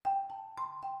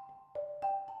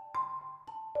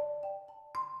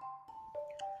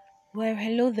Well,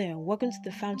 hello there. Welcome to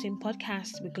the Fountain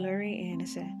Podcast with Glory and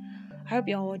Anissa. I hope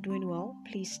you're all doing well.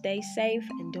 Please stay safe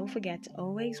and don't forget to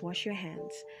always wash your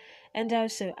hands. And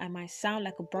also, I might sound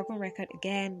like a broken record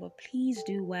again, but please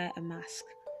do wear a mask.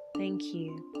 Thank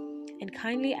you. And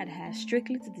kindly adhere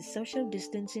strictly to the social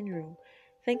distancing rule.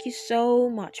 Thank you so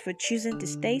much for choosing to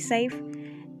stay safe.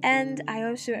 And I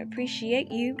also appreciate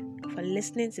you for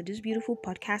listening to this beautiful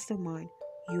podcast of mine.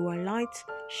 Your light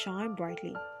shine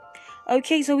brightly.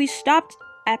 Okay, so we stopped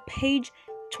at page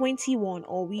 21,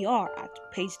 or we are at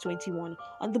page 21,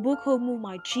 on the book Hope Move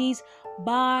My Cheese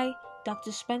by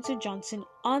Dr. Spencer Johnson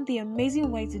on the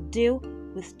amazing way to deal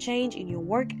with change in your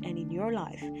work and in your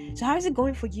life. So how is it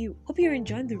going for you? Hope you're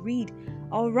enjoying the read.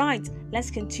 Alright, let's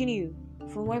continue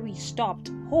from where we stopped.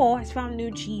 Ho has found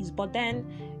new cheese, but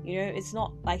then, it's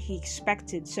not like he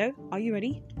expected. So, are you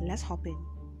ready? Let's hop in.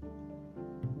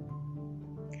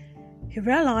 He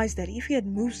realized that if he had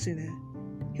moved sooner,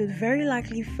 he would very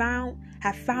likely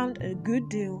have found a good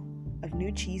deal of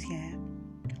new cheese here.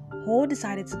 Ho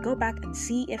decided to go back and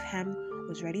see if Hem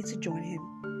was ready to join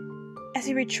him. As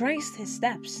he retraced his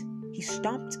steps, he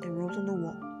stopped and wrote on the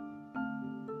wall.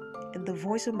 In the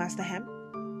voice of Master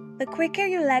Hem, "The quicker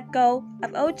you let go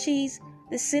of old cheese,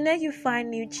 the sooner you find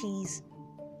new cheese."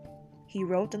 He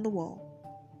wrote on the wall.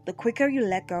 "The quicker you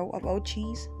let go of old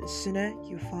cheese, the sooner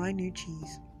you find new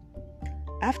cheese."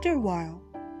 After a while,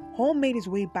 Ho made his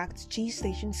way back to Cheese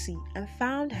Station C and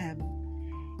found Hem.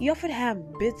 He offered Hem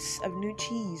bits of new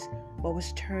cheese, but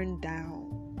was turned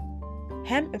down.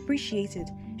 Hem appreciated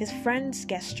his friend's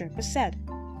gesture, but said,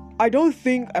 "I don't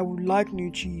think I would like new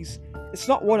cheese. It's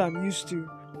not what I'm used to.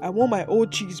 I want my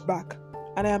old cheese back,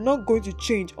 and I am not going to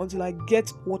change until I get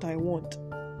what I want."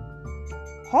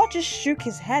 Ho just shook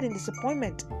his head in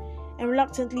disappointment and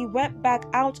reluctantly went back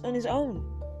out on his own.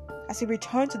 As he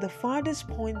returned to the farthest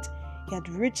point he had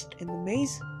reached in the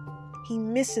maze, he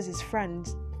misses his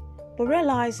friends, but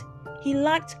realized he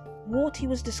liked what he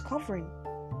was discovering.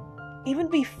 Even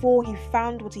before he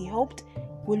found what he hoped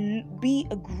would be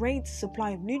a great supply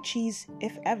of new cheese,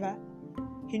 if ever,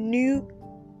 he knew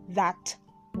that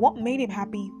what made him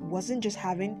happy wasn't just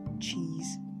having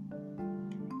cheese.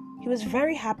 He was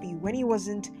very happy when he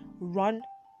wasn't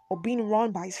being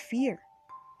run by his fear.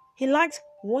 He liked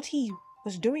what he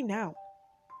was doing now.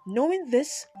 Knowing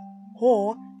this,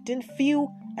 Ho didn't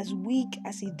feel as weak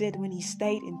as he did when he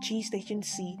stayed in Cheese Station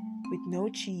C with no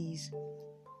cheese.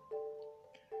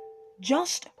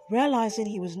 Just realizing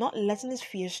he was not letting his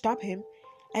fear stop him,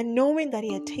 and knowing that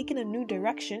he had taken a new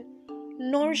direction,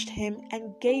 nourished him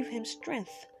and gave him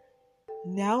strength.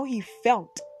 Now he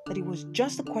felt that it was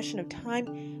just a question of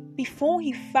time before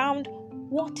he found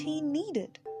what he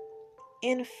needed.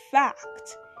 In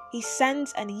fact, he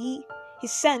sensed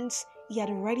he had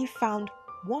already found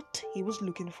what he was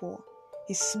looking for.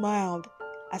 He smiled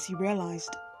as he realized.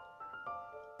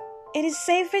 "It is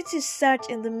safer to search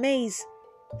in the maze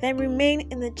than remain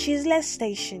in the cheeseless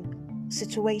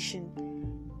situation,"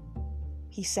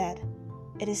 he said.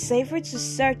 "It is safer to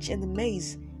search in the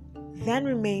maze than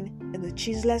remain in the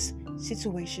cheeseless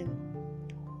situation."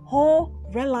 Ho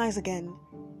realized again,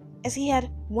 as he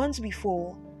had once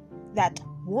before, that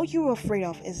what you are afraid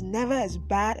of is never as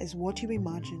bad as what you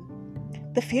imagine.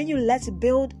 The fear you let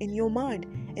build in your mind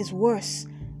is worse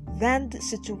than the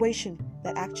situation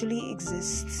that actually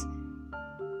exists.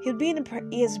 He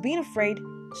has been afraid,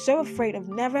 so afraid of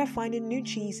never finding new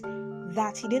cheese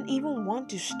that he didn't even want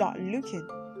to start looking.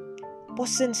 But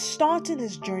since starting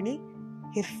his journey,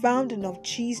 he had found enough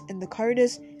cheese in the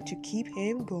corridors to keep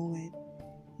him going.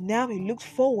 Now he looked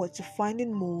forward to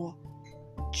finding more.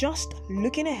 Just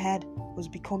looking ahead was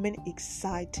becoming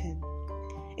exciting.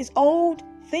 His old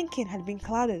thinking had been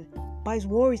clouded by his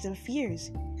worries and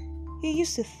fears. He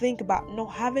used to think about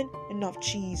not having enough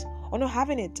cheese or not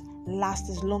having it last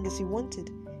as long as he wanted.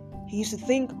 He used to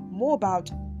think more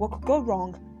about what could go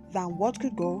wrong than what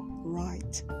could go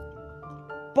right.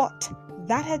 But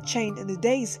that had changed in the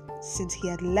days since he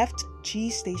had left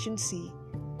Cheese Station C.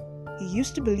 He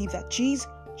used to believe that cheese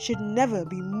should never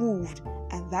be moved,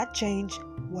 and that change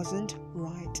wasn't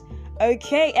right.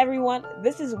 Okay, everyone,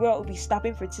 this is where we'll be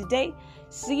stopping for today.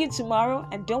 See you tomorrow,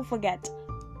 and don't forget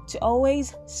to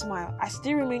always smile. I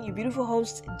still remain your beautiful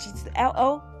host,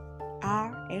 GTLORNY.